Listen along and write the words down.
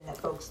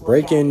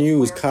Breaking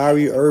news: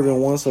 Kyrie Irving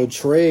wants a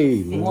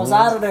trade. He wants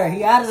out of there.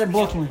 He out of there,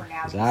 Brooklyn.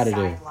 He's out of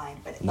there.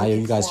 Now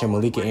you guys hear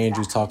Malika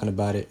Andrews talking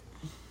about it,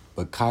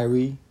 but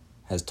Kyrie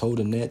has told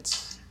the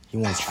Nets he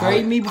wants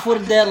trade out. me before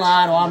the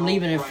deadline, or I'm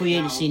leaving in free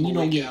agency, and you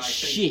don't get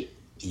shit.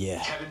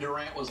 Yeah,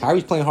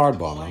 Kyrie's playing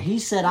hardball, man. He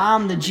said,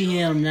 "I'm the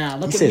GM now.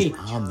 Look at me.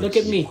 Look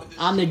at me.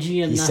 I'm the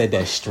GM now." He said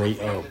that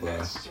straight up,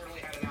 bro.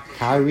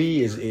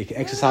 Kyrie is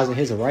exercising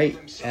his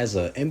right as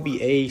an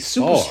NBA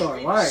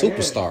superstar. Right,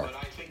 superstar.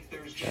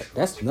 Yeah.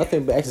 That's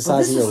nothing but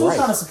exercising your right. This is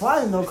kind of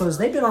surprising though, because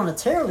they've been on a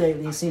tear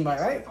lately. It seemed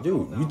like, right?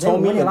 Dude, you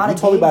told me about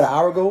an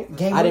hour ago.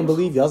 I didn't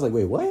believe you. I was like,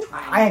 wait, what?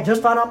 I had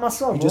just found out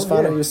myself. You just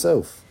found out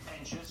yourself.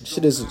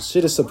 Shit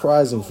is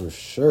surprising for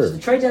sure. The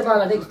trade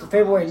deadline, I think, is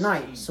February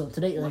 9th. So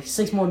today, like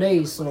 6 more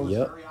days. So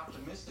yep.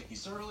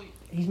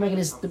 He's making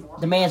his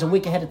demands a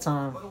week ahead of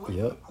time.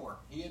 Yep.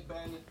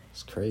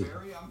 It's crazy.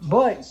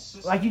 But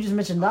like you just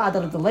mentioned, I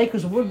thought the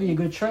Lakers would be a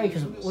good trade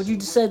because what you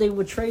just said they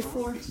would trade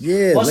for?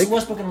 Yeah.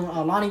 Westbrook and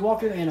Lonnie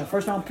Walker and a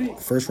first round pick.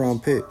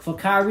 For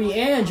Kyrie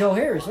and Joe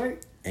Harris,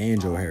 right?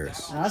 And Joe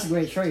Harris. That's a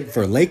great trade.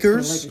 For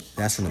Lakers,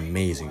 that's an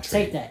amazing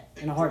trade. Take that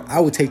in a heartbeat. I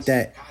would take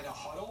that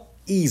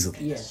easily.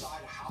 Yes.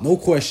 No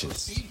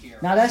questions.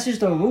 Now that's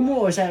just a rumor,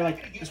 or is that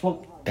like that's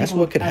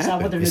what could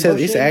happen? It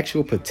says it's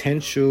actual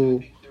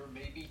potential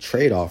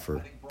trade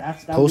offer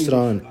posted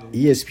on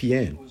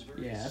ESPN.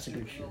 Yeah, that's a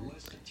good shit.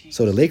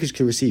 So the Lakers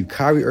could receive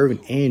Kyrie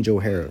Irving and Joe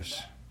Harris.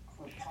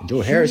 And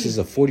Joe Harris is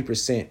a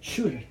 40%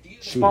 shooter.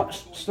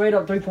 Straight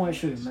up 3-point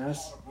shooter, man.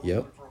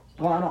 Yep.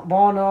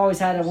 Ball always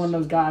had one of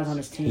those guys on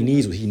his team. He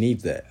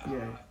needs that.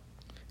 Yeah.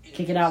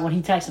 Kick it out when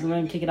he taxes the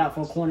rim, kick it out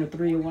for a corner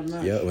three or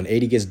whatnot. Yeah, when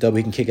AD gets double,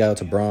 he can kick it out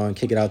to Braun,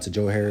 kick it out to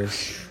Joe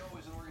Harris.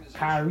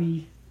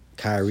 Kyrie.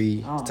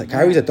 Kyrie's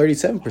a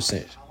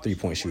 37%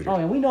 3-point shooter. Oh,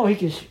 and we know he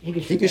can shoot.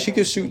 He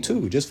can shoot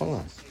too, just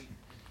fine.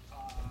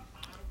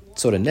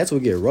 So the Nets will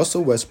get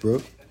Russell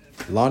Westbrook,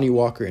 Lonnie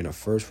Walker, and a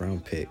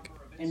first-round pick.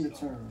 In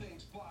return.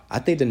 I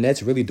think the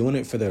Nets really doing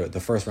it for the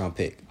first-round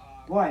pick.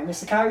 Right.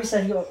 Mr. Kyrie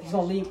said he's going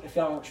to leave if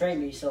y'all don't trade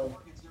me, so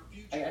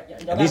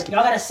y'all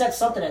got to set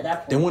something at that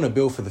point. They want to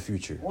build for the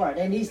future. Right.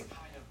 They need...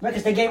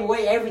 Because they gave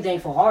away everything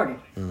for Harden.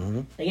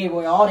 Mm-hmm. They gave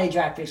away all their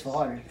draft picks for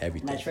Harden.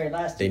 Everything. In that trade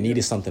last year. They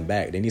needed something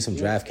back. They need some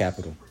draft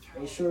capital.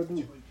 They sure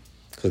do.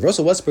 Because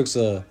Russell Westbrook's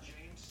he's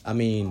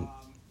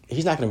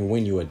not going to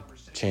win you a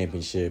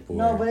championship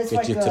or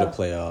get you to the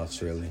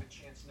playoffs, really.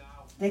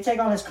 They take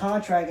on his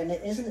contract, and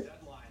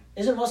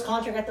isn't Russ's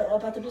contract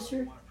up after this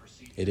year?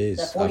 It is.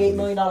 That $48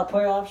 million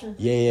player option?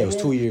 Yeah, it was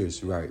 2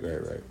 years. Right.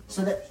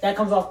 So that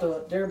comes off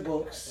their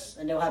books,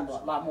 and they'll have a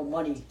lot more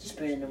money to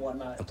spend and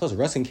whatnot. And plus,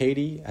 Russ and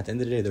KD, at the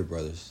end of the day, they're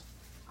brothers.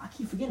 I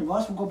keep forgetting.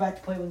 Russ will go back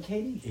to play with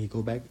KD. He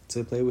go back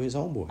to play with his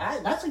homeboy.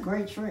 That's a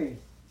great trade.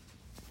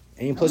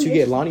 And plus, you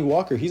get Lonnie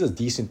Walker. He's a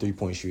decent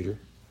 3-point shooter.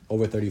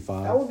 Over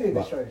 35. That would be a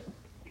good trade.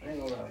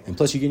 And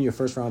plus, you're getting your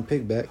first-round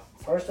pick back.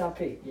 First-round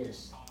pick,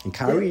 yes. And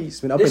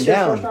Kyrie's been up and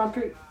down. First-round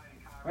pick,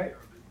 right?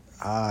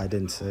 I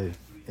didn't say.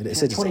 It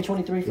says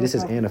 2023. It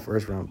says and a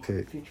first-round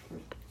pick.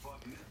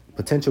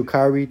 Potential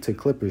Kyrie to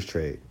Clippers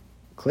trade.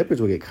 Clippers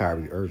will get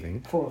Kyrie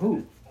Irving. For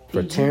who?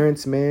 For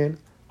Terrence Mann,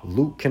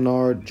 Luke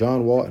Kennard,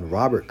 John Wall, and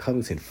Robert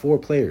Covington. 4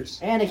 players.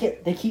 And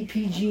they keep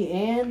PG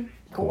and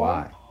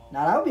Kawhi.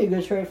 Now, that would be a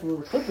good trade for the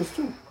Clippers,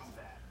 too.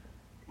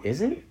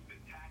 Is it?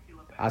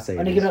 I say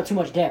they're giving up too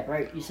much depth,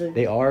 right? You said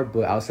they are,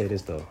 but I'll say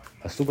this though: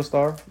 a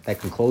superstar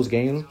that can close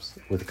games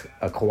with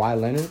a Kawhi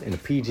Leonard and a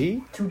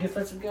PG. 2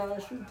 defensive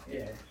guys,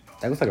 yeah.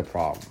 That looks like a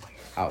problem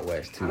out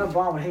west too. I know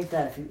Braun would hate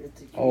that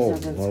if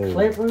no.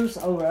 Clippers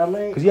over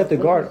LA. Because you have to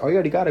guard. Or you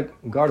already got to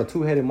guard a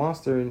 2-headed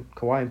monster in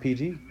Kawhi and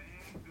PG,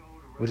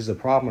 which is a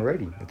problem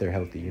already if they're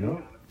healthy. You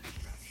know.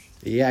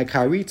 Yeah, add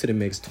Kyrie to the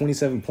mix.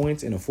 27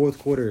 points in a fourth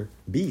quarter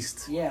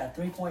beast. Yeah,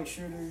 3-point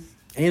shooter.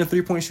 And a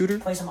 3-point shooter?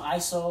 Play some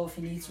ISO if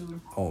you need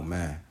to. Oh,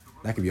 man.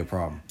 That could be a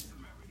problem.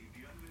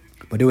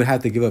 But they would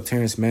have to give up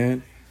Terrence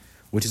Mann,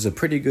 which is a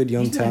pretty good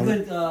young talent.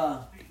 He's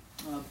a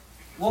good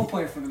role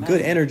player for them.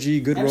 Good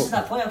energy, good role. Ever since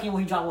that playoff game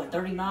where he dropped,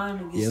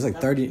 39? Yeah, it's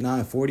like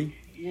 39, 40.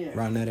 Yeah.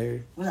 Around that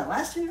area. Was that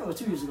last year or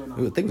 2 years ago now? I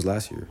think it was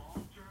last year.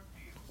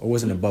 Or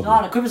was it in the bubble?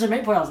 No, the Clippers didn't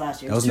make playoffs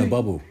last year. That was in the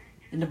bubble.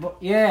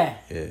 Yeah.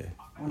 Yeah.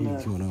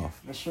 He's coming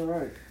off. That's sure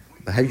right.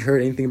 But have you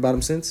heard anything about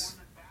him since?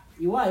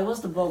 You're right. It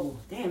was the bubble.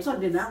 Damn, it's not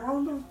been that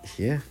long, though.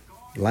 Yeah.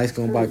 Life's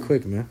going by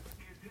quick, man.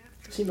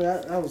 See,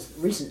 but that was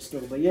recent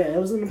still. But yeah, it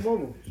was in the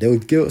bubble. They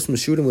would give up some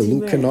shooting with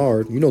Luke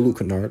Kennard. You know Luke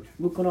Kennard.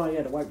 Luke Kennard,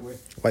 yeah, the white boy.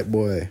 White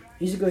boy.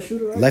 He's a good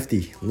shooter, right?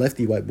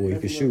 Lefty white boy. He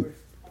can shoot.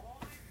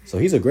 So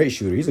he's a great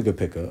shooter. He's a good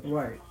pickup.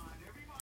 Right.